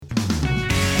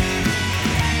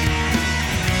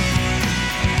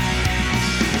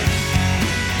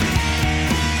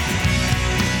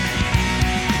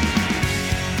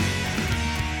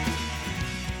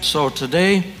So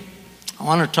today, I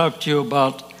want to talk to you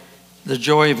about the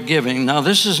joy of giving. Now,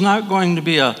 this is not going to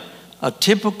be a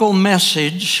typical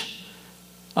message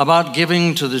about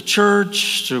giving to the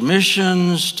church, to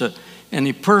missions, to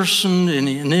any person,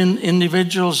 any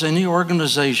individuals, any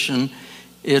organization.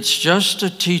 It's just a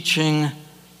teaching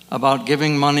about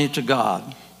giving money to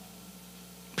God.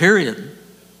 Period.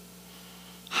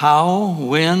 How,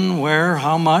 when, where,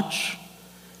 how much?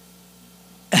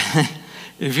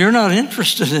 If you're not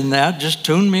interested in that, just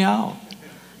tune me out.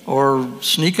 Or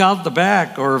sneak out the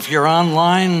back. Or if you're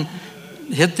online,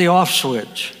 hit the off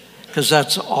switch. Because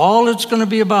that's all it's going to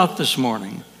be about this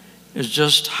morning. Is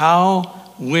just how,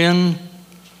 when,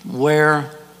 where,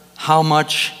 how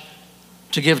much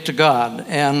to give to God.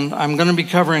 And I'm going to be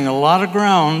covering a lot of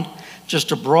ground,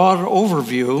 just a broad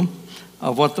overview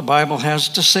of what the Bible has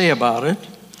to say about it.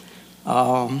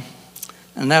 And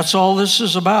that's all this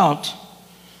is about.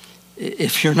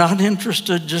 If you're not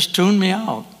interested, just tune me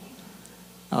out.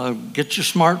 Get your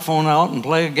smartphone out and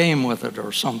play a game with it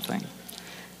or something.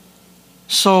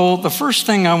 So the first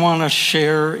thing I want to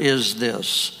share is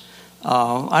this.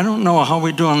 I don't know how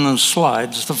we do on the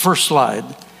slides. The first slide,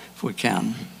 if we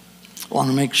can. I want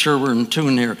to make sure we're in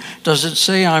tune here. Does it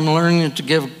say I'm learning to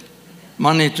give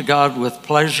money to God with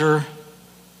pleasure,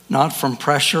 not from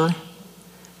pressure?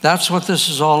 That's what this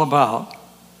is all about.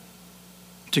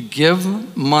 To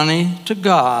give money to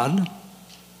God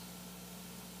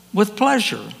with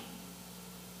pleasure,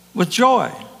 with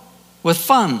joy, with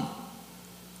fun,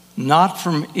 not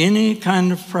from any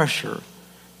kind of pressure.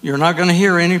 You're not going to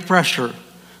hear any pressure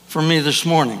from me this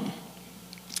morning.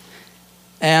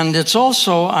 And it's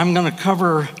also, I'm going to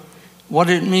cover what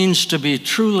it means to be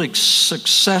truly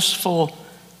successful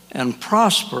and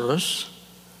prosperous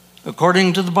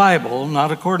according to the Bible,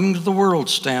 not according to the world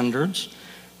standards.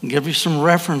 I'll give you some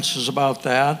references about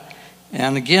that.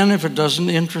 And again, if it doesn't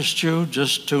interest you,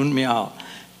 just tune me out.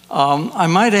 I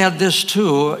might add this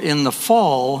too. In the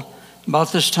fall,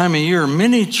 about this time of year,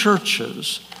 many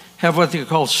churches have what they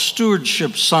call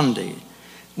Stewardship Sunday,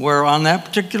 where on that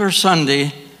particular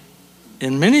Sunday,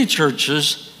 in many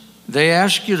churches, they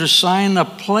ask you to sign a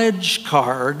pledge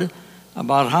card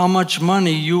about how much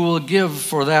money you will give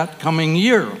for that coming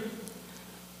year.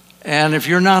 And if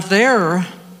you're not there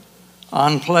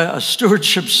on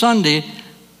Stewardship Sunday,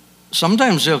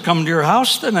 sometimes they'll come to your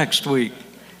house the next week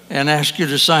and ask you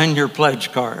to sign your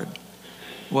pledge card.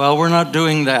 Well, we're not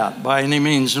doing that by any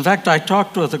means. In fact, I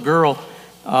talked with a girl,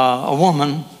 a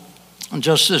woman,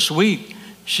 just this week.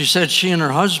 She said she and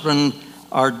her husband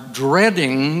are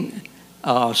dreading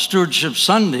Stewardship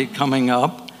Sunday coming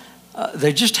up.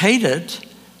 They just hate it.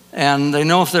 And they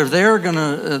know if they're there,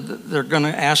 they're gonna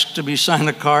ask to be signed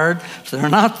a card. If they're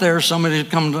not there, somebody's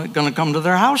gonna come to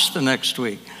their house the next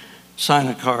week, sign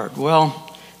a card.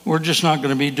 Well, we're just not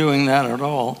gonna be doing that at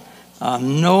all.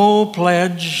 No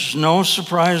pledge, no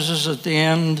surprises at the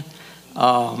end.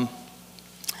 And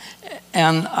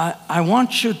I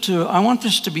want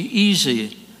this to be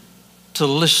easy to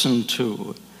listen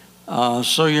to,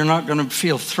 so you're not gonna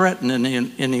feel threatened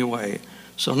in any way.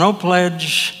 So no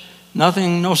pledge.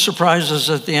 Nothing, no surprises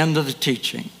at the end of the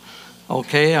teaching.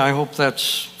 Okay, I hope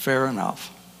that's fair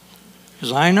enough.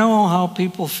 Because I know how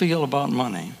people feel about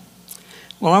money.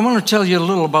 Well, I want to tell you a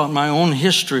little about my own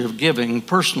history of giving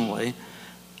personally.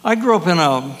 I grew up in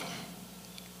a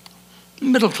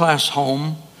middle-class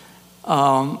home.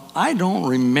 I don't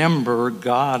remember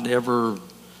God ever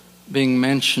being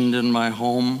mentioned in my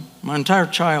home my entire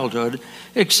childhood,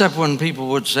 except when people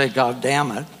would say, "God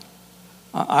damn it."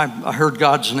 I heard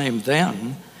God's name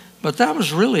then, but that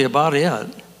was really about it.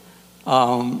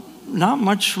 Not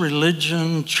much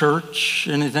religion, church,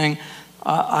 anything.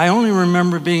 I only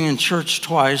remember being in church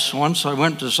twice. Once I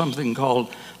went to something called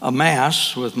a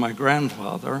Mass with my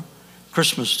grandfather,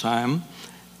 Christmas time.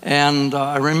 And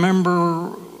I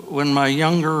remember when my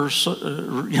younger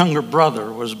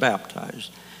brother was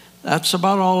baptized. That's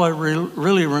about all I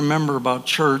really remember about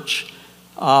church.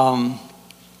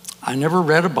 I never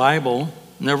read a Bible.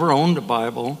 Never owned a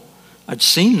Bible. I'd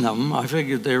seen them. I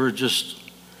figured they were just,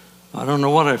 I don't know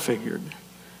what I figured.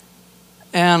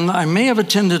 And I may have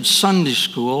attended Sunday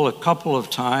school a couple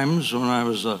of times when I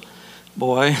was a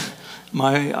boy.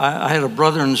 I had a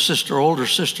brother and a sister, older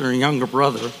sister and a younger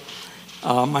brother.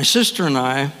 My sister and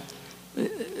I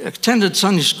attended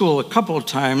Sunday school a couple of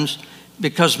times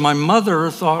because my mother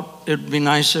thought it'd be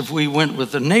nice if we went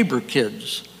with the neighbor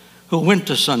kids who went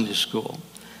to Sunday school.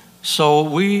 So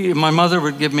my mother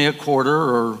would give me a quarter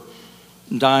or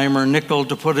dime or nickel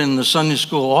to put in the Sunday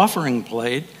school offering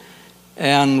plate,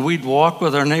 and we'd walk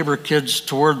with our neighbor kids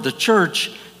toward the church,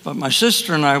 but my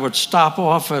sister and I would stop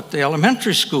off at the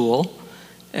elementary school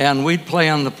and we'd play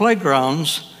on the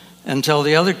playgrounds until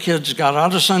the other kids got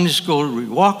out of Sunday school. We'd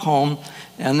walk home,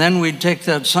 and then we'd take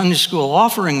that Sunday school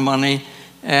offering money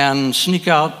and sneak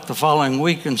out the following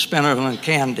week and spend it on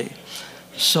candy.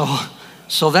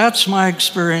 So that's my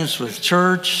experience with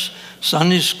church,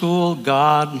 Sunday school,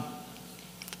 God,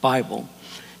 Bible.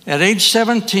 At age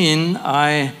 17,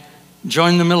 I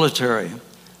joined the military.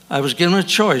 I was given a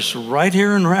choice right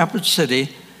here in Rapid City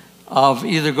of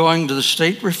either going to the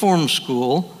state reform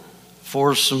school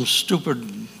for some stupid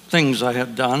things I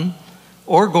had done,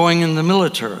 or going in the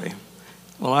military.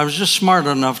 Well, I was just smart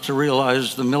enough to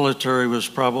realize the military was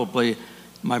probably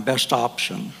my best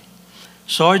option.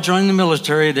 So I joined the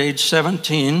military at age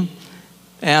 17,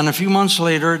 and a few months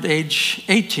later, at age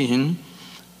 18,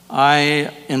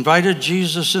 I invited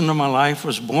Jesus into my life,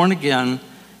 was born again,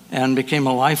 and became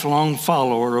a lifelong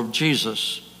follower of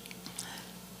Jesus.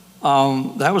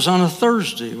 That was on a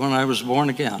Thursday when I was born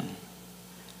again.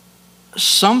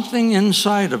 Something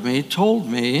inside of me told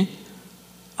me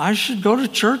I should go to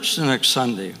church the next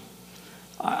Sunday.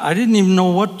 I didn't even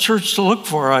know what church to look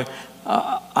for.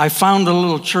 I found a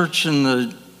little church in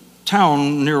the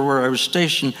town near where I was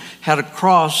stationed, had a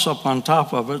cross up on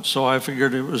top of it, so I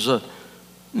figured it was a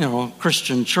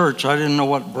Christian church. I didn't know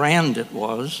what brand it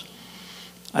was.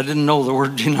 I didn't know the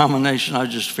word denomination. I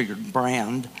just figured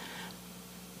brand.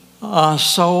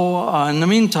 So in the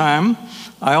meantime,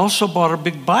 I also bought a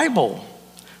big Bible,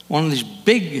 one of these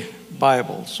big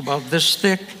Bibles, about this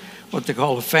thick, what they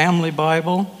call a family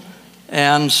Bible.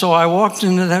 And so I walked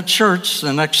into that church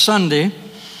the next Sunday,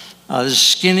 this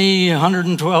skinny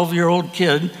 112-year-old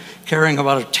kid carrying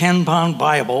about a 10-pound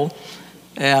Bible,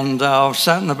 and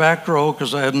sat in the back row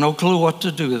because I had no clue what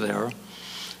to do there.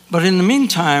 But in the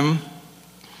meantime,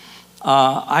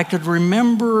 I could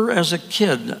remember as a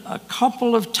kid a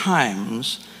couple of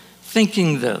times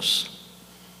thinking this.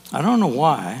 I don't know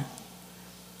why.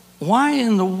 Why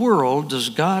in the world does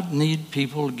God need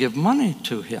people to give money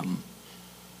to him?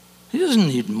 He doesn't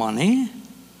need money.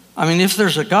 I mean, if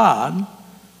there's a God,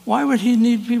 why would he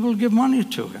need people to give money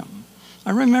to him?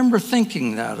 I remember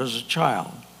thinking that as a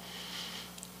child.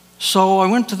 So I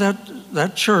went to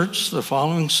that church the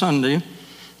following Sunday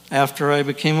after I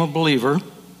became a believer.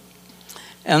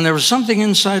 And there was something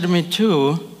inside of me,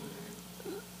 too,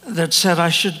 that said I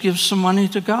should give some money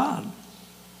to God.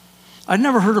 I'd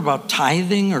never heard about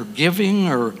tithing or giving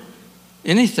or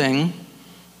anything,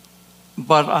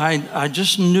 but I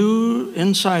just knew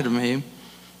inside of me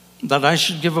that I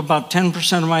should give about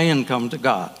 10% of my income to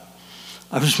God.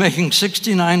 I was making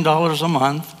 $69 a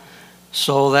month,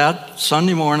 so that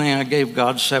Sunday morning I gave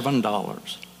God $7,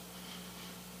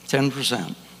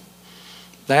 10%.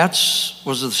 That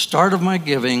was the start of my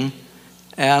giving,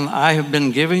 and I have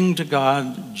been giving to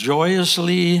God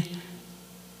joyously,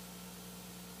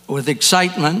 with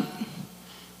excitement,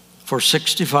 for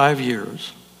 65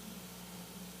 years.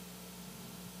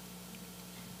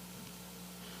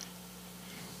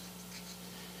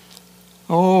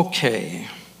 Okay.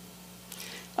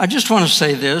 I just want to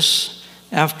say this.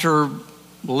 After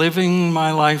living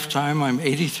my lifetime, I'm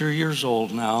 83 years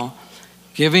old now,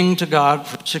 giving to God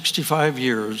for 65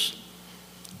 years,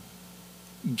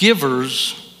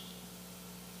 givers,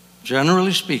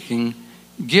 generally speaking,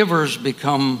 givers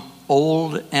become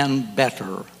old and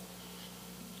better.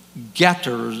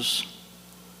 Getters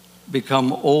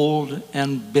become old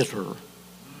and bitter.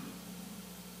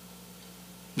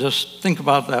 Just think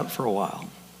about that for a while.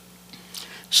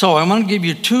 So I want to give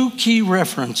you two key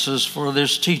references for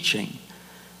this teaching.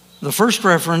 The first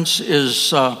reference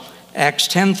is Acts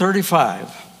 10:35.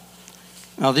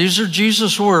 Now these are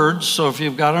Jesus' words, so if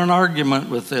you've got an argument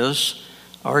with this,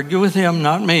 argue with him,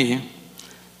 not me.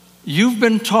 You've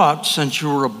been taught since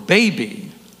you were a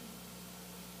baby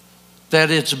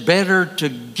that it's better to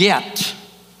get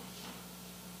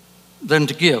than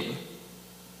to give.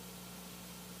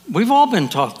 We've all been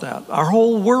taught that. Our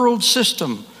whole world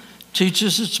system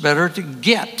teaches it's better to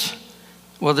get.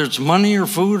 Whether it's money or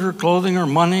food or clothing or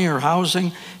money or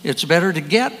housing, it's better to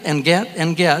get and get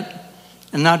and get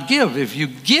and not give. If you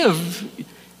give,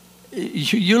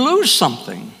 you lose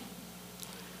something.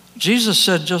 Jesus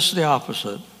said just the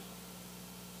opposite.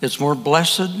 It's more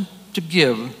blessed to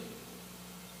give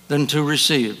than to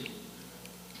receive.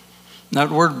 That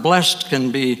word blessed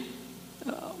can be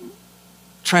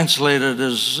translated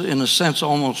as, in a sense,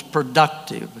 almost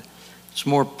productive. It's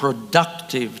more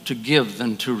productive to give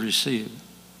than to receive.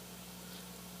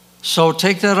 So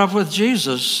take that up with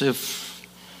Jesus if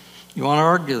you want to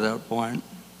argue that point.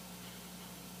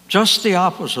 Just the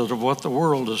opposite of what the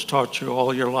world has taught you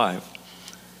all your life.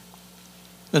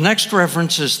 The next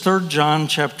reference is 3 John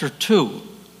chapter 2.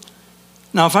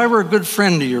 Now, if I were a good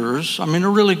friend of yours, a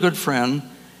really good friend,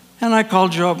 and I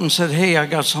called you up and said, hey, I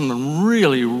got something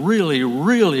really, really,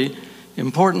 really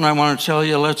important I want to tell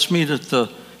you. Let's meet at the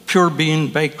Pure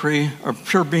Bean Bakery or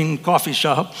Pure Bean Coffee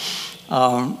Shop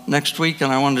next week,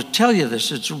 and I want to tell you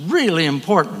this. It's really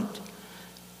important.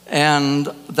 And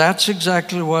that's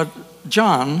exactly what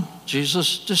John,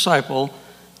 Jesus' disciple,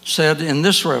 said in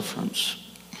this reference.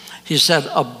 He said,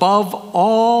 above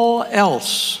all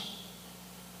else,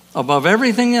 above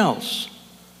everything else,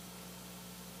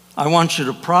 I want you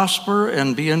to prosper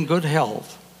and be in good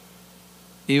health,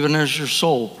 even as your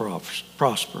soul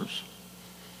prospers.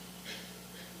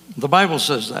 The Bible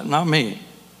says that, not me.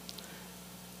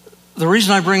 The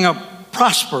reason I bring up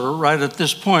prosper right at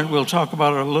this point, we'll talk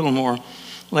about it a little more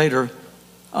later.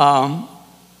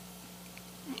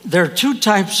 There are two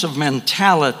types of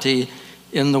mentality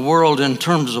in the world in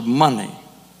terms of money.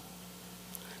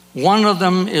 One of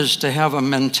them is to have a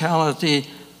mentality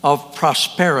of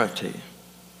prosperity.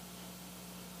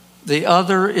 The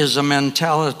other is a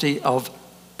mentality of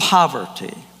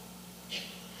poverty.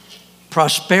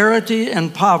 Prosperity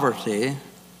and poverty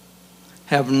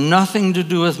have nothing to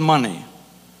do with money.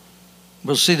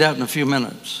 We'll see that in a few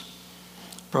minutes.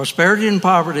 Prosperity and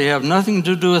poverty have nothing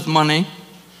to do with money.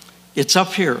 It's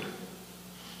up here.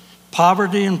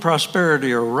 Poverty and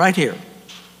prosperity are right here.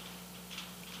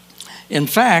 In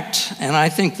fact, and I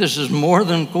think this is more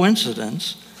than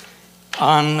coincidence,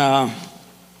 on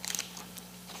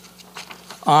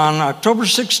October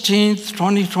 16th,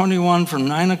 2021, from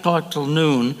 9 o'clock till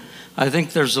noon, I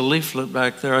think there's a leaflet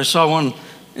back there. I saw one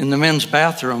in the men's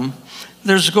bathroom.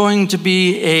 There's going to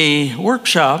be a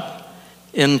workshop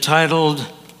entitled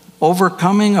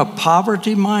Overcoming a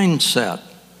Poverty Mindset.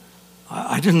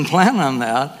 I didn't plan on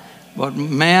that, but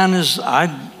man,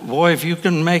 if you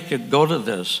can make it, go to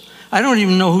this. I don't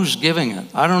even know who's giving it.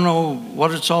 I don't know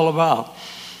what it's all about.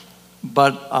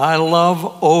 But I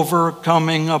love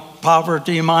overcoming a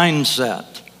poverty mindset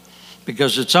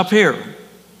because it's up here. It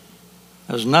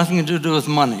has nothing to do with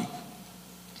money.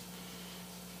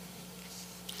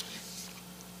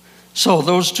 So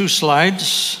those two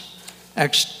slides,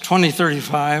 Acts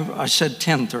 20:35, I said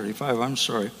 10:35, I'm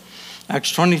sorry.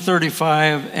 Acts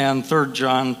 20:35 and 3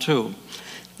 John 2.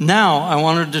 Now I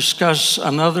want to discuss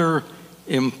another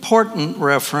important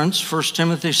reference, 1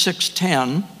 Timothy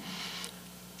 6:10,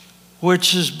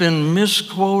 which has been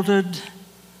misquoted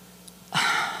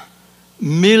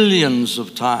millions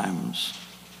of times.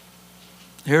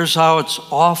 Here's how it's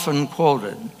often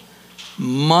quoted.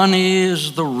 Money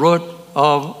is the root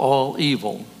of all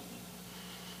evil.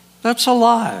 That's a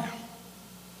lie.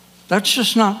 That's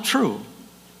just not true.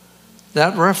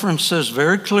 That reference says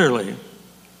very clearly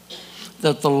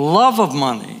that the love of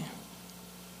money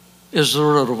is the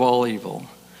root of all evil.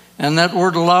 And that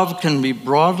word love can be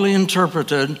broadly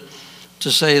interpreted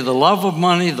to say the love of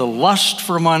money, the lust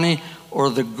for money, or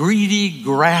the greedy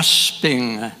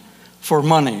grasping for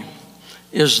money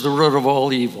is the root of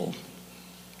all evil.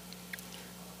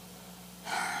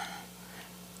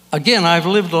 Again, I've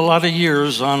lived a lot of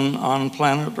years on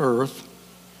planet Earth,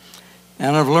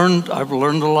 and I've learned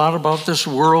a lot about this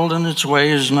world and its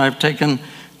ways, and I've taken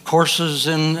courses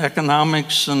in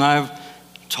economics, and I've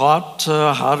taught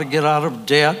how to get out of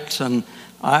debt, and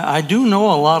I do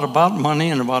know a lot about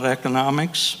money and about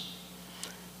economics,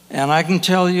 and I can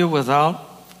tell you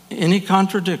without any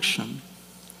contradiction,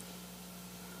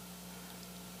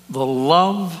 the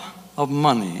love of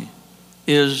money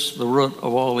is the root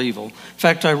of all evil. In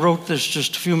fact, I wrote this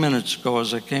just a few minutes ago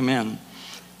as I came in.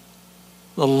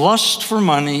 The lust for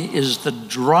money is the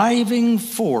driving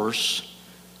force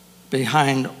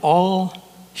behind all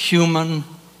human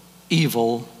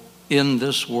evil in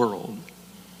this world.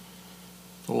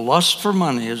 The lust for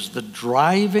money is the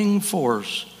driving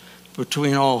force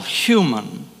between all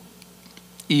human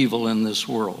evil in this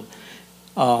world.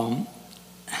 I've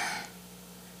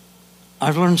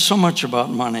learned so much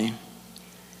about money.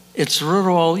 It's the root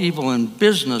of all evil in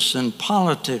business, in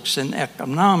politics, in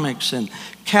economics, in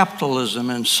capitalism,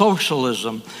 in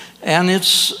socialism. And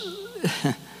it's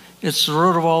the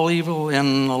root of all evil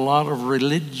in a lot of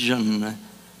religion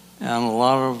and a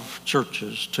lot of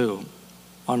churches too,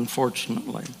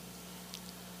 unfortunately.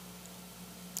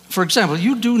 For example,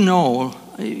 you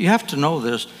have to know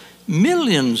this,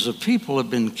 millions of people have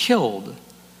been killed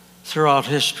throughout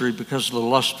history because of the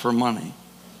lust for money.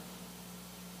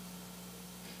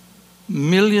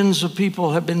 Millions of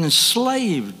people have been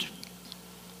enslaved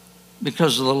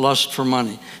because of the lust for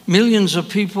money. Millions of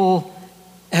people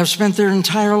have spent their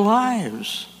entire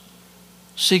lives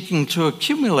seeking to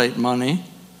accumulate money,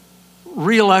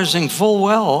 realizing full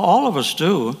well, all of us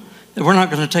do, that we're not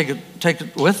going to take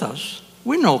it with us.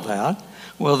 We know that,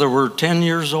 whether we're 10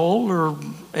 years old or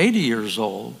 80 years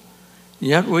old.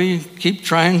 Yet we keep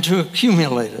trying to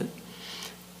accumulate it.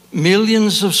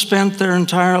 Millions have spent their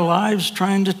entire lives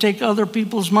trying to take other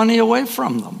people's money away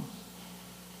from them.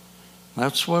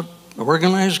 That's what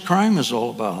organized crime is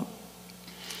all about.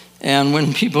 And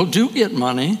when people do get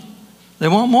money, they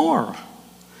want more.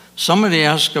 Somebody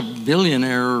asked a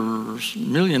millionaire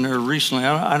recently,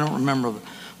 I don't remember the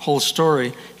whole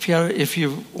story,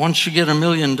 once you get $1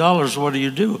 million, what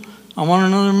do? I want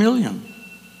another million.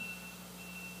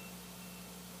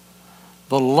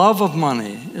 The love of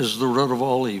money is the root of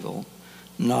all evil,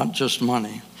 not just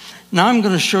money. Now I'm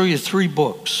going to show you 3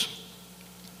 books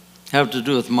that have to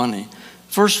do with money.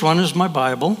 First one is my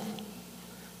Bible.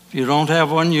 If you don't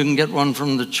have one, you can get one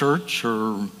from the church,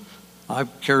 or I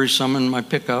carry some in my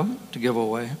pickup to give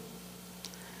away.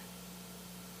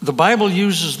 The Bible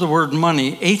uses the word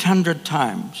money 800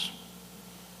 times.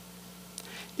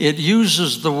 It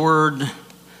uses the word,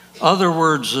 other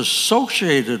words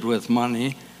associated with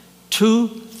money,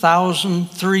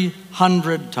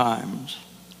 2,300 times.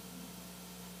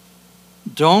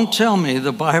 Don't tell me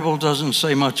the Bible doesn't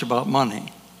say much about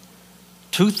money.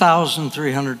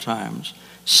 2,300 times.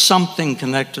 Something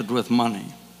connected with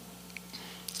money.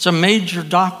 It's a major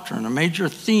doctrine, a major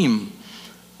theme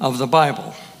of the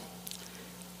Bible.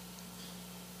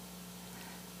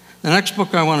 The next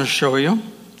book I want to show you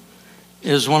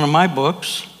is one of my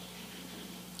books.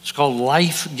 It's called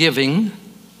Life Giving.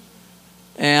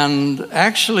 And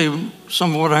actually,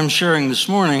 some of what I'm sharing this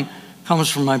morning comes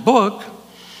from my book.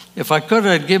 If I could,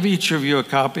 I'd give each of you a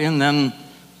copy, and then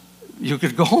you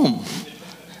could go home.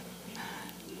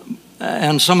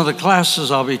 And some of the classes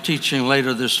I'll be teaching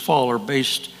later this fall are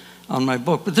based on my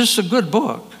book. But this is a good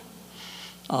book.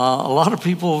 A lot of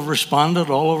people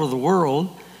responded all over the world,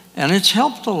 and it's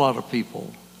helped a lot of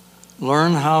people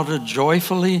learn how to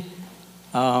joyfully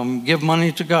give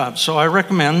money to God. So I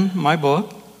recommend my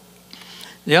book.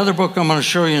 The other book I'm going to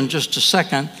show you in just a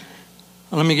second,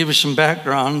 let me give you some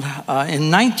background. In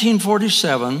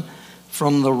 1947,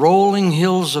 from the rolling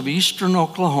hills of eastern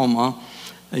Oklahoma,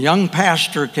 a young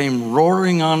pastor came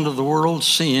roaring onto the world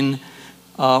scene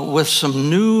with some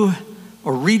new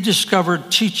or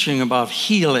rediscovered teaching about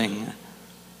healing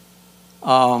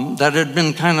that had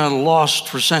been kind of lost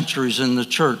for centuries in the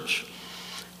church.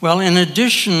 Well, in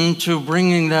addition to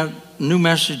bringing that new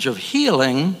message of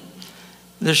healing,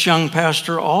 this young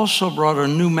pastor also brought a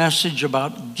new message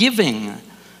about giving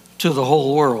to the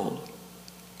whole world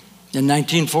in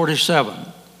 1947.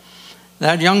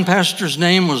 That young pastor's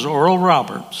name was Oral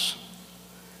Roberts,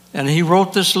 and he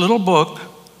wrote this little book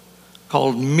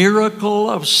called Miracle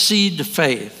of Seed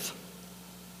Faith.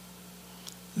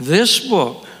 This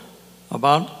book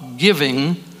about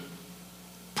giving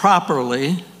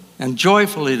properly and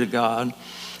joyfully to God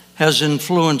has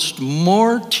influenced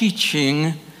more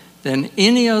teaching than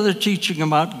any other teaching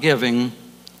about giving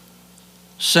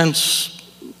since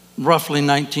roughly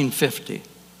 1950.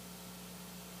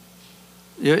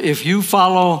 If you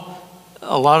follow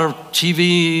a lot of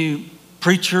TV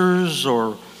preachers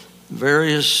or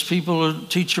various people who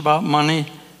teach about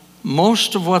money,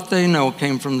 most of what they know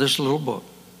came from this little book.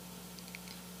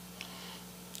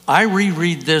 I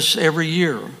reread this every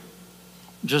year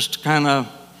just to kind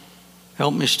of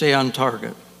help me stay on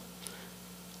target.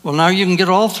 Well, now you can get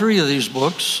all 3 of these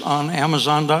books on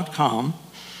Amazon.com.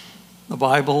 The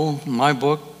Bible, my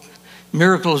book,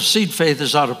 Miracle of Seed Faith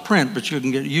is out of print, but you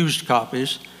can get used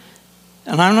copies.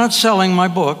 And I'm not selling my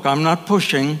book. I'm not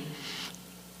pushing.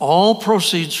 All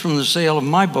proceeds from the sale of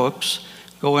my books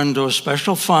go into a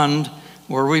special fund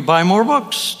where we buy more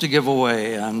books to give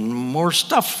away and more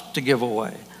stuff to give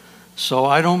away. So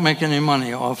I don't make any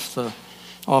money off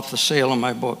the sale of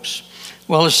my books.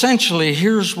 Well, essentially,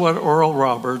 here's what Oral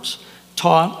Roberts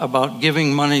taught about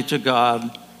giving money to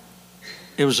God.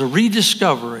 It was a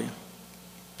rediscovery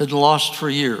that lost for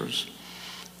years.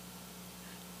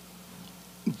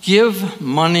 Give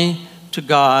money to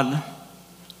God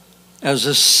as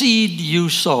a seed you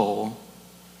sow,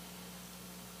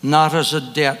 not as a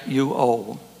debt you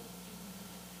owe.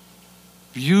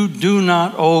 You do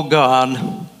not owe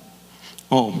God.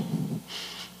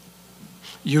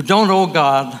 You don't owe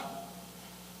God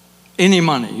any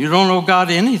money. You don't owe God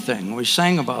anything. We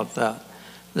sang about that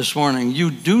this morning.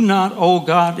 You do not owe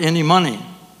God any money.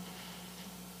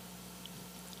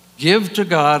 Give to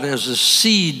God as a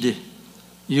seed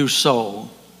you sow,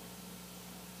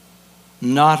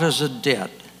 not as a debt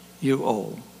you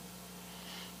owe.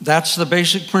 That's the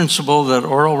basic principle that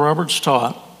Oral Roberts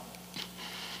taught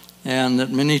and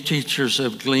that many teachers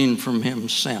have gleaned from him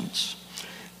since.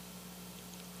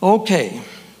 Okay,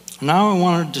 Now I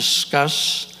want to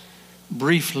discuss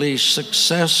briefly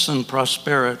success and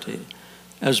prosperity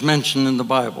as mentioned in the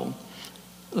Bible.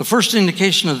 The first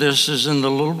indication of this is in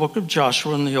the little book of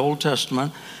Joshua in the Old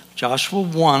Testament, Joshua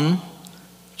 1,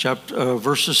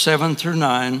 verses 7 through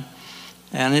 9,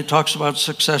 and it talks about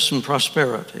success and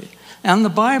prosperity. And the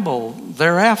Bible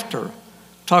thereafter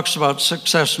talks about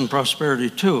success and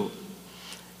prosperity too.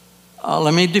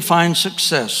 Let me define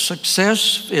success.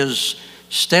 Success is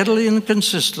steadily and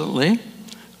consistently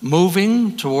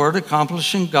moving toward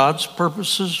accomplishing God's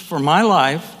purposes for my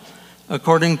life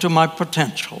according to my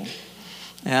potential.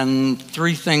 And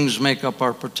three things make up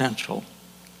our potential.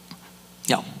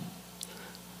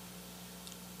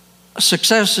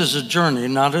 Success is a journey,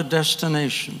 not a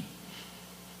destination.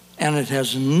 And it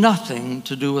has nothing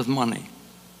to do with money.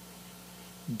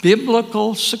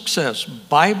 Biblical success,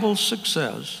 Bible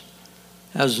success,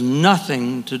 has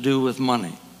nothing to do with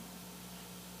money.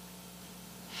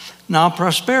 Now,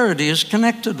 prosperity is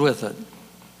connected with it.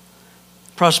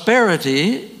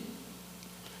 Prosperity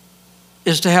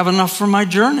is to have enough for my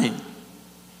journey,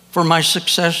 for my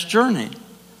success journey.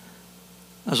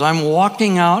 As I'm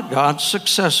walking out God's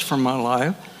success for my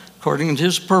life, according to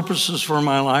His purposes for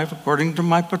my life, according to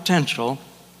my potential,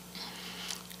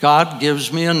 God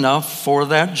gives me enough for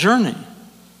that journey.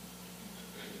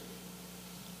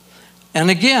 And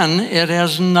again, it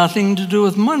has nothing to do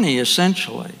with money,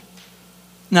 essentially.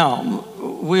 Now,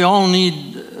 we all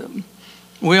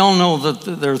know that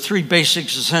there are three basic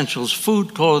essentials: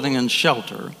 food, clothing, and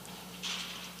shelter.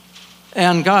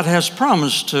 And God has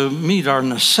promised to meet our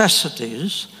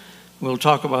necessities. We'll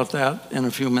talk about that in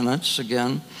a few minutes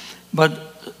again. But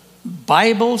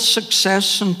Bible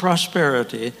success and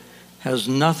prosperity has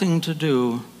nothing to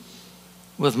do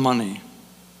with money.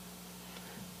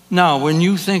 Now, when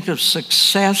you think of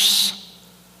success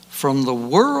from the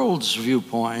world's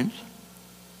viewpoint,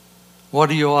 what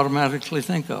do you automatically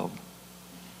think of?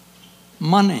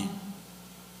 Money.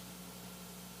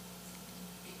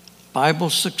 Bible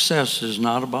success is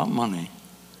not about money.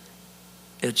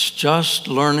 It's just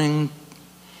learning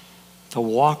to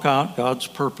walk out God's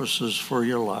purposes for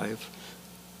your life,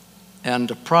 and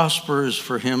to prosper is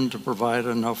for Him to provide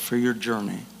enough for your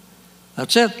journey.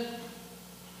 That's it.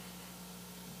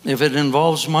 If it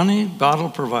involves money, God will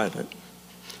provide it.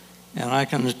 And I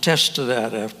can attest to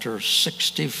that after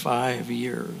 65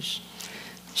 years.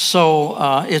 So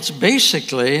it's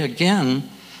basically, again,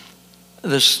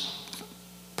 this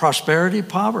prosperity,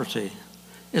 poverty.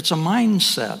 It's a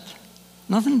mindset.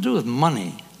 Nothing to do with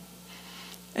money.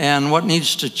 And what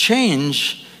needs to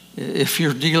change if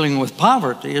you're dealing with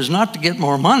poverty is not to get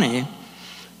more money.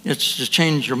 It's to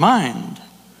change your mind.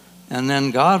 And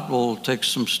then God will take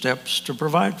some steps to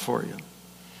provide for you.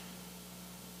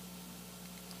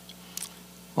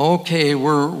 Okay,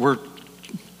 we're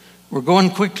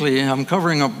going quickly. I'm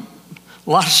covering a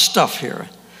lot of stuff here.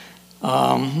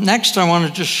 Next, I want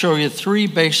to just show you three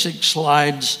basic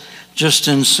slides just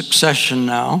in succession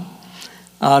now.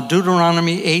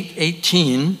 Deuteronomy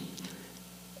 8:18.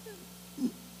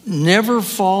 Never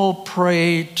fall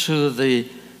prey to the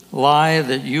lie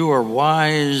that you are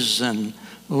wise and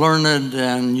learned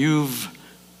and you've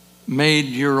made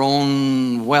your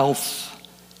own wealth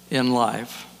in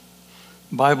life.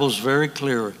 The Bible's very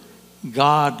clear.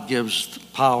 God gives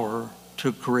power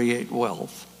to create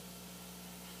wealth.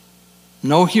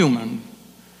 No human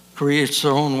creates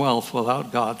their own wealth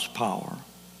without God's power.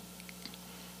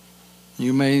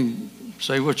 You may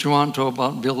say what you want to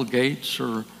about Bill Gates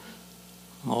or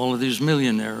all of these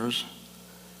millionaires.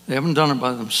 They haven't done it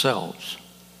by themselves.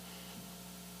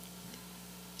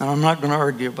 And I'm not going to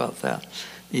argue about that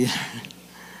either.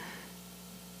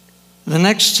 The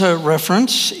next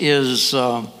reference is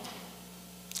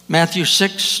Matthew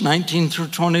 6:19 through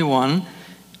 21,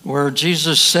 where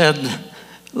Jesus said,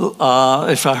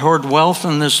 if I hoard wealth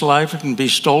in this life, it can be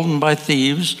stolen by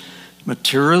thieves.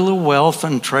 Material wealth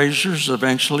and treasures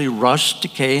eventually rust,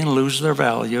 decay, and lose their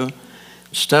value.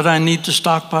 Instead, I need to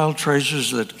stockpile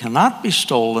treasures that cannot be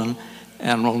stolen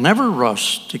and will never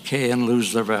rust, decay, and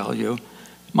lose their value.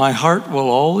 My heart will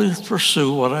always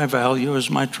pursue what I value as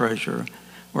my treasure.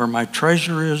 Where my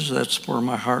treasure is, that's where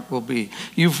my heart will be.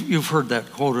 You've heard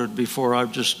that quoted before.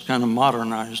 I've just kind of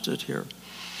modernized it here.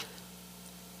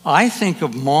 I think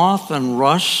of moth and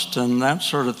rust and that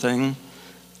sort of thing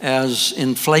as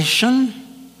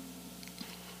inflation,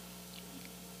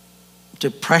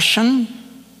 depression,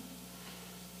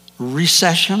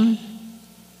 recession.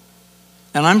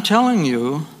 And I'm telling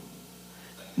you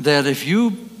that if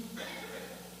you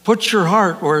put your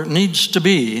heart where it needs to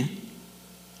be,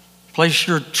 place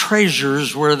your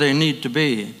treasures where they need to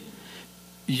be,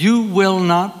 you will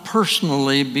not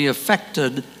personally be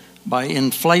affected by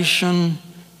inflation,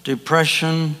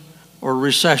 depression, or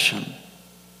recession.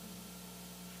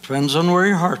 Depends on where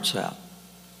your heart's at.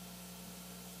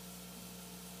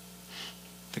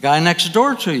 The guy next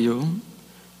door to you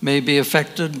may be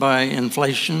affected by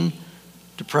inflation,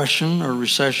 depression, or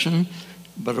recession,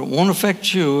 but it won't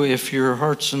affect you if your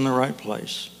heart's in the right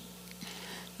place.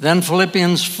 Then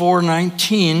Philippians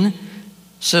 4:19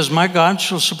 says, "My God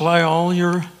shall supply all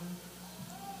your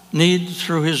need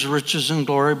through his riches and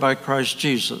glory by Christ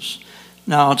Jesus."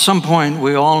 Now, at some point,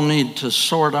 we all need to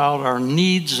sort out our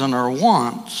needs and our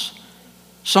wants.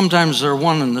 Sometimes they're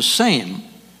one and the same,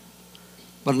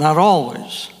 but not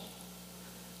always.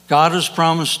 God has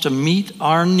promised to meet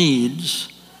our needs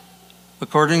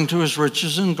according to his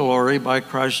riches and glory by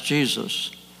Christ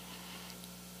Jesus.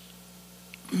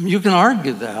 You can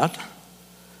argue that.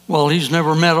 Well, he's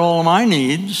never met all of my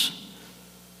needs.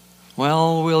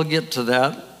 Well, we'll get to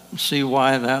that and see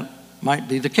why that might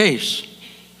be the case.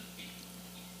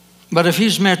 But if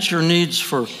he's met your needs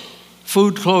for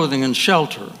food, clothing, and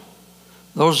shelter,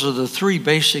 those are the three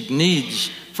basic needs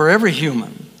for every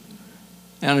human.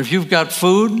 And if you've got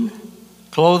food,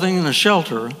 clothing, and a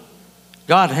shelter,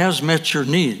 God has met your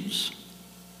needs.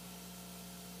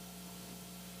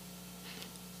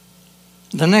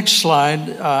 The next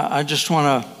slide, I just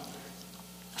want to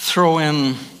throw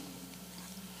in,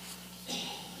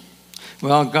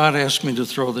 well, God asked me to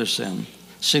throw this in,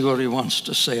 see what he wants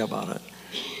to say about it.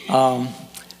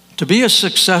 To be a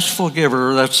successful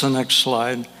giver, that's the next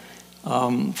slide,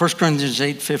 1 Corinthians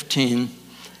 8:15.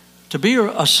 To be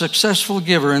a successful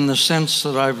giver in the sense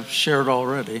that I've shared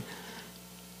already,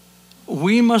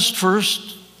 we must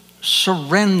first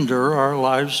surrender our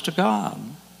lives to God,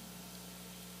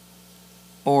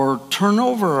 or turn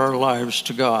over our lives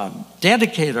to God,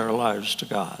 dedicate our lives to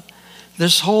God.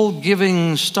 This whole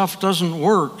giving stuff doesn't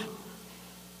work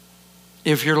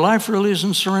if your life really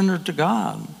isn't surrendered to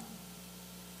God,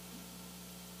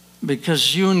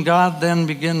 because you and God then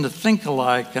begin to think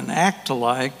alike and act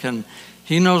alike, and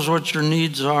he knows what your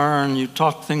needs are, and you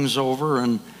talk things over,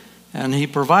 and he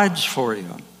provides for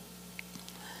you.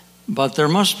 But there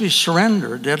must be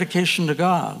surrender, dedication to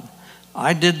God.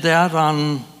 I did that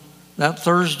on that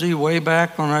Thursday way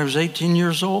back when I was 18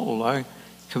 years old. I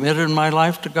committed my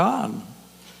life to God,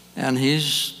 and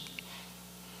he's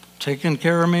taken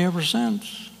care of me ever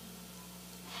since.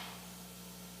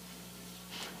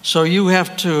 So you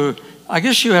have to, I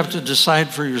guess you have to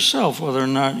decide for yourself whether or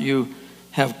not you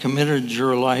have committed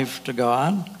your life to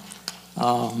God.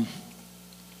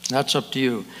 That's up to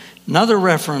you. Another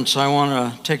reference I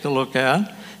want to take a look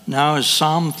at now is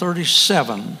Psalm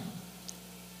 37.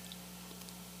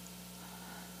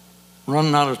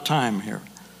 Running out of time here.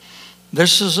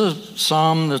 This is a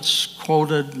psalm that's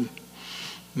quoted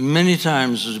many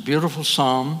times. It's a beautiful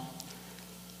psalm.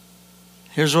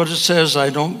 Here's what it says: I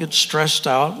don't get stressed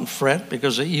out and fret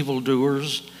because of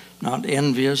evildoers, not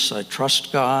envious. I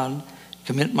trust God,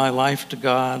 commit my life to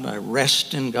God. I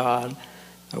rest in God.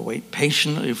 I wait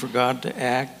patiently for God to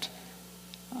act.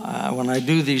 When I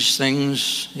do these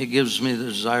things, he gives me the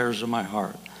desires of my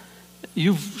heart.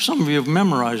 Some of you have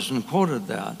memorized and quoted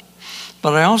that.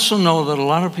 But I also know that a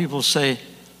lot of people say,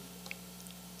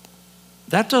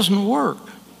 that doesn't work.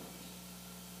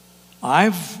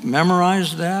 I've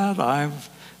memorized that, I've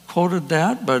quoted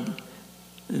that, but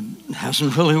it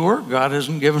hasn't really worked. God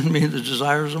hasn't given me the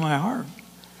desires of my heart.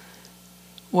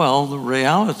 Well, the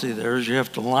reality there is you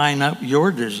have to line up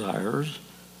your desires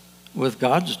with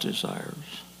God's desires.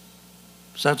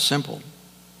 It's that simple.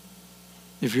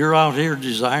 If you're out here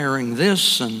desiring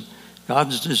this and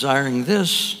God's desiring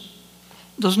this,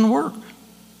 it doesn't work.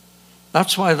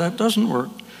 That's why that doesn't work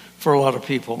for a lot of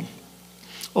people.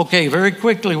 Okay, very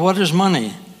quickly, what is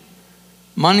money?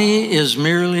 Money is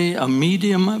merely a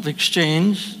medium of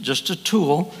exchange, just a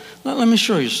tool. Let me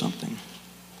show you something.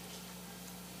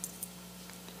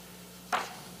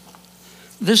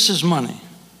 This is money.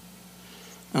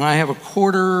 And I have a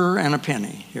quarter and a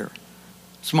penny here.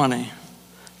 It's money.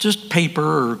 Just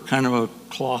paper, or kind of a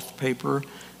cloth paper,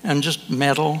 and just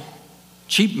metal,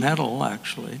 cheap metal,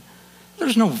 actually.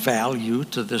 There's no value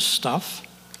to this stuff.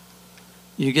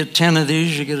 You get 10 of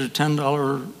these, you get a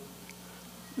 $10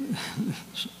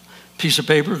 piece of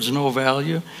paper, it's no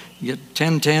value. You get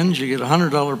 10 tens, you get a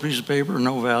 $100 piece of paper,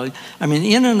 no value. I mean,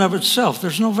 in and of itself,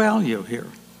 there's no value here.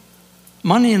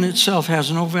 Money in itself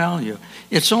has no value.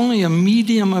 It's only a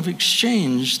medium of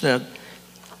exchange that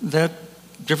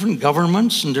different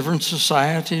governments and different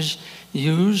societies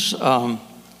use.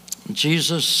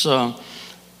 Jesus,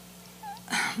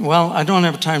 well, I don't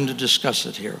have time to discuss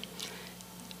it here.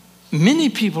 Many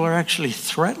people are actually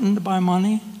threatened by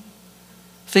money,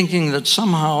 thinking that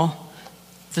somehow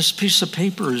this piece of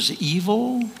paper is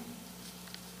evil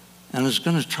and is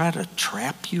going to try to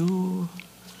trap you,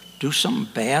 do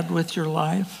something bad with your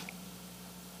life.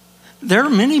 There are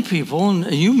many people,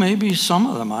 and you may be some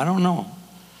of them, I don't know,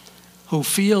 who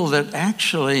feel that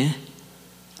actually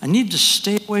I need to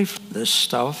stay away from this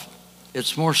stuff.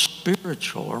 It's more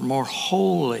spiritual or more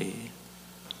holy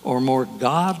or more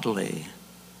godly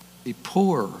to be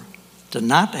poor, to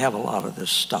not have a lot of this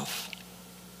stuff.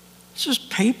 It's just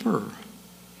paper.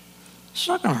 It's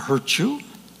not going to hurt you.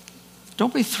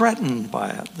 Don't be threatened by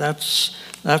it. That's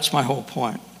my whole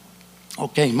point.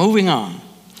 Okay, moving on.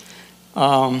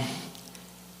 I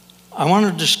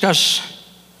want to discuss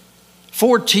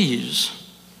 4 T's.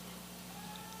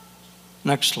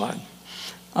 Next slide.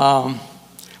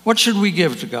 What should we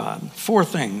give to God? 4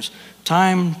 things: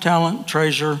 time, talent,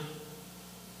 treasure.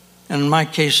 And in my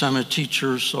case, I'm a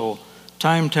teacher, so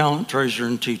time, talent, treasure,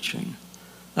 and teaching.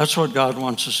 That's what God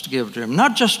wants us to give to him.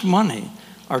 Not just money.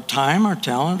 Our time, our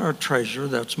talent, our treasure,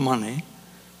 that's money,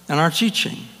 and our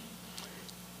teaching.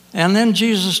 And then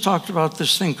Jesus talked about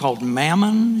this thing called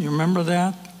mammon. You remember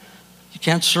that? You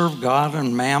can't serve God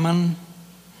and mammon.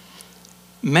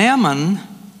 Mammon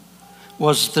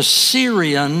was the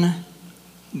Syrian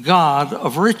god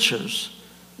of riches.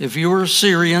 If you were a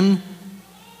Syrian,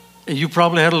 you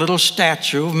probably had a little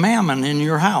statue of Mammon in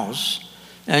your house,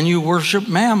 and you worshiped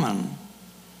Mammon.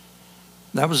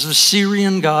 That was the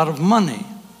Syrian god of money.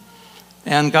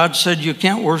 And God said, you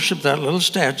can't worship that little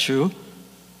statue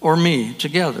or me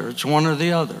together. It's one or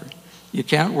the other. You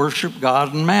can't worship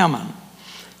God and Mammon.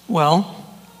 Well,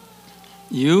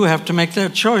 you have to make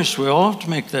that choice. We all have to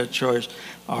make that choice.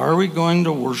 Are we going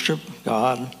to worship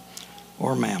God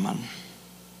or Mammon?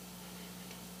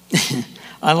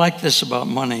 I like this about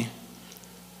money.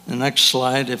 The next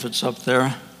slide, if it's up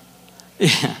there.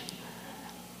 Yeah.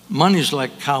 Money's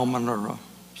like cow manure.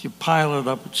 If you pile it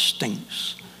up, it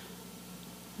stinks.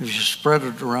 If you spread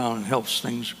it around, it helps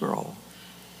things grow.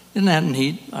 Isn't that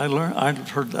neat? I'd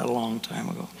heard that a long time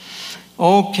ago.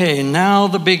 Okay, now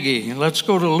the biggie. Let's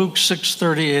go to Luke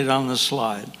 6:38 on the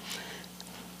slide.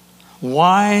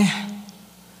 Why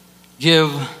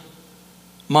give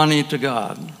money to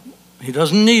God? He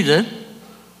doesn't need it.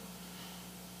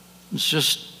 It's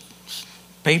just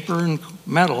paper and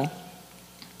metal.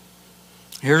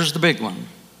 Here's the big one.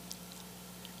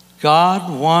 God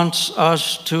wants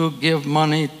us to give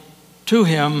money to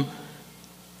him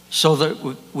so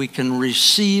that we can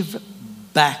receive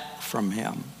back from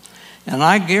him. And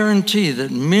I guarantee that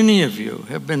many of you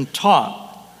have been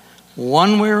taught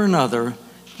one way or another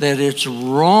that it's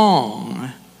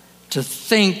wrong to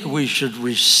think we should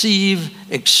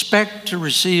expect to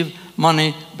receive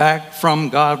money back from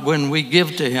God when we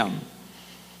give to him.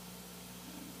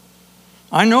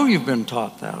 I know you've been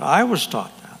taught that. I was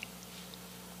taught that.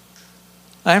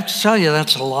 I have to tell you,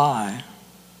 that's a lie.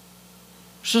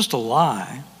 It's just a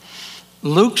lie.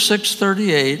 Luke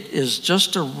 6:38 is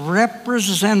just a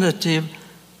representative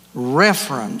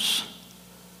reference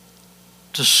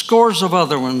to scores of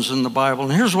other ones in the Bible.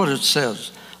 And here's what it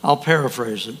says. I'll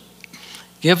paraphrase it.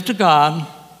 Give to God,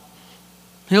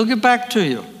 he'll give back to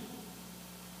you.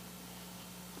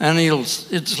 And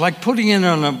it's like putting it in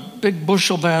a big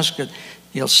bushel basket.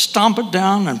 He'll stomp it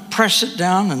down and press it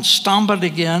down and stomp it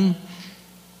again.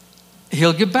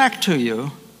 He'll give back to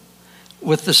you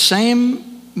with the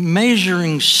same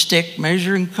measuring stick,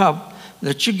 measuring cup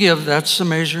that you give. That's the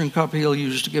measuring cup he'll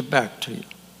use to give back to you.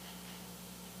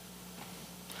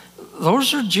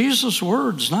 Those are Jesus'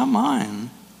 words, not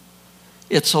mine.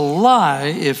 It's a lie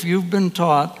if you've been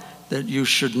taught that you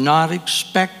should not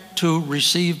expect to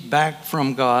receive back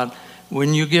from God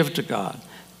when you give to God.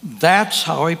 That's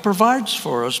how he provides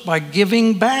for us, by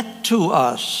giving back to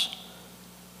us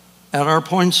at our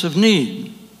points of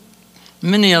need.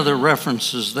 Many other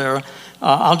references there.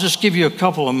 I'll just give you a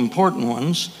couple of important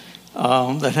ones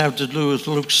that have to do with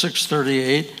Luke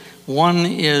 6:38. One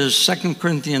is 2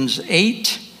 Corinthians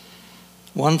 8,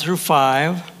 1 through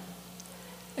 5,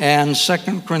 and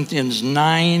 2 Corinthians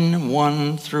 9,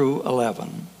 1 through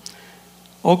 11.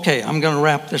 Okay, I'm going to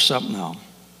wrap this up now.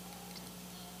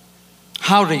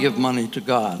 How to give money to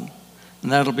God.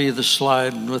 And that'll be the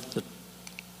slide with the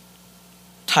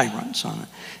tyrants on it.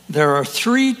 There are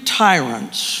 3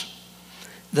 tyrants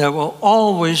that will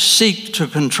always seek to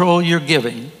control your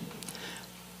giving: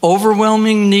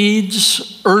 overwhelming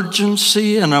needs,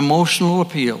 urgency, and emotional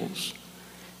appeals.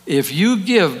 If you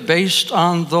give based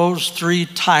on those 3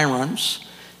 tyrants,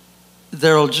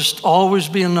 there'll just always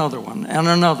be another one, and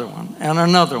another one, and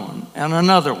another one, and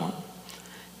another one.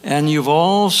 And you've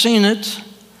all seen it.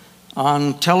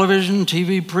 on television,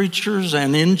 TV preachers,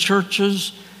 and in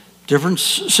churches, different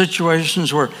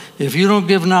situations where if you don't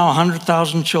give now,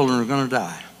 100,000 children are going to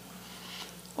die.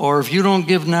 Or if you don't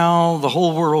give now, the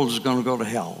whole world is going to go to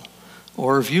hell.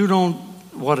 Or if you don't,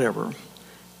 whatever.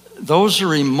 Those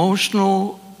are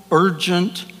emotional,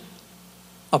 urgent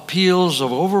appeals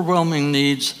of overwhelming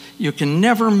needs. You can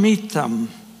never meet them.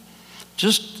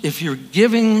 Just if you're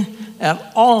giving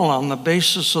at all on the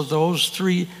basis of those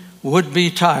three would-be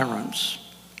tyrants,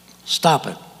 stop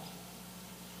it.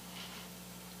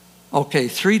 Okay,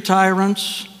 3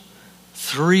 tyrants,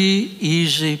 3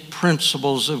 easy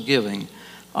principles of giving.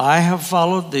 I have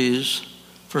followed these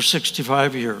for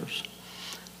 65 years.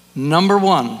 Number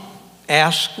 1,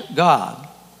 ask God.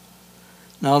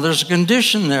 Now there's a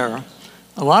condition there.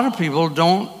 A lot of people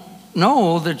don't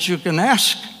know that you can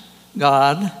ask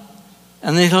God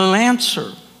and that He'll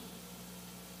answer.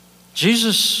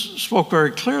 Jesus spoke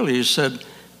very clearly. He said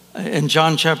in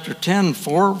John chapter 10,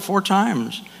 four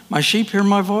times, "My sheep hear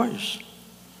my voice."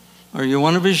 Are you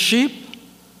one of His sheep?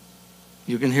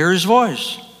 You can hear His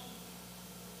voice.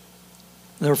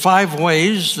 There are 5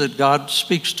 ways that God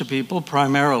speaks to people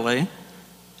primarily.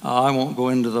 I won't go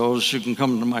into those. You can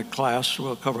come to my class.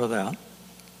 We'll cover that.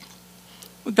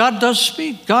 But God does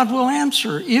speak. God will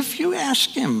answer if you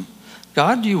ask Him.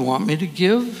 God, do you want me to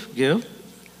give? Give.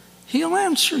 He'll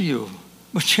answer you,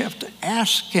 but you have to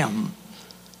ask Him.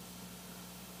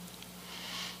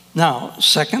 Now,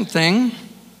 second thing,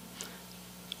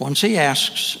 once He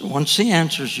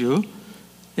answers you,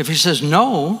 if He says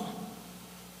no,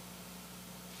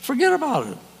 forget about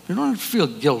it. You don't have to feel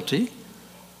guilty.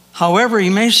 However, He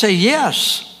may say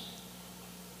yes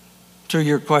to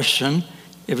your question.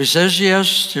 If He says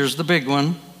yes, here's the big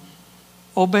one,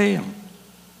 obey Him.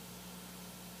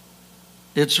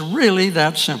 It's really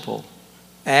that simple.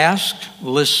 Ask,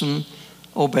 listen,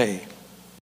 obey.